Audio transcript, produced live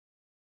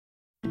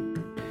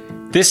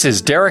This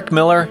is Derek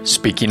Miller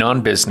speaking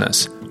on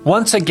business.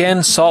 Once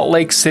again, Salt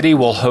Lake City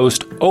will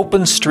host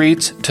Open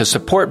Streets to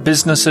support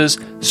businesses,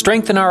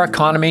 strengthen our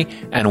economy,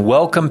 and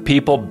welcome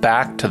people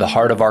back to the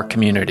heart of our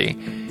community.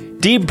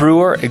 DEE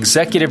Brewer,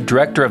 Executive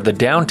Director of the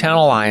Downtown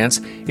Alliance,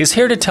 is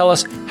here to tell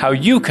us how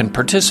you can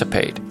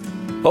participate.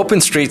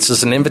 Open Streets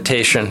is an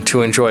invitation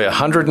to enjoy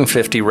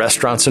 150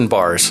 restaurants and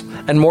bars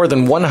and more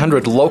than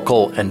 100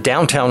 local and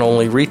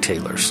downtown-only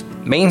retailers.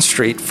 Main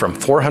Street from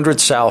 400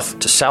 South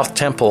to South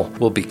Temple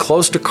will be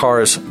closed to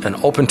cars and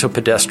open to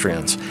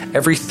pedestrians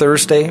every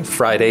Thursday,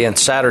 Friday, and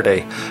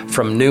Saturday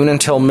from noon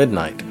until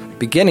midnight,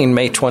 beginning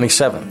May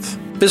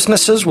 27th.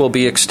 Businesses will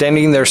be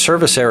extending their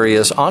service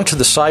areas onto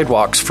the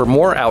sidewalks for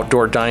more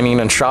outdoor dining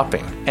and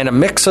shopping. And a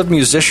mix of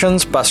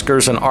musicians,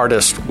 buskers, and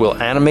artists will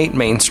animate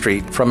Main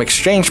Street from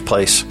Exchange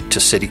Place to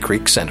City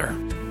Creek Center.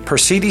 Per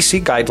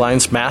CDC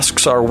guidelines,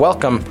 masks are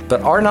welcome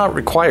but are not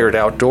required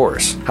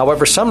outdoors.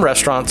 However, some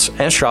restaurants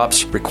and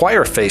shops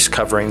require face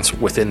coverings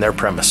within their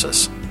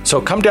premises. So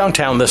come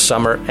downtown this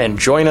summer and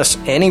join us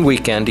any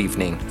weekend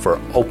evening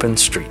for Open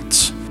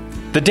Streets.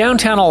 The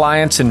Downtown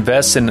Alliance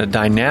invests in a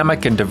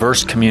dynamic and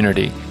diverse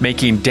community,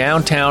 making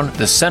downtown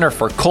the center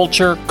for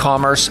culture,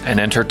 commerce, and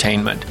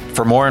entertainment.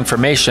 For more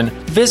information,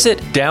 visit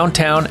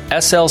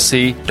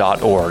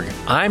downtownslc.org.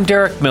 I'm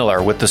Derek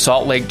Miller with the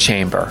Salt Lake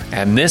Chamber,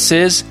 and this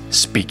is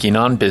Speaking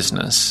on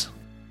Business.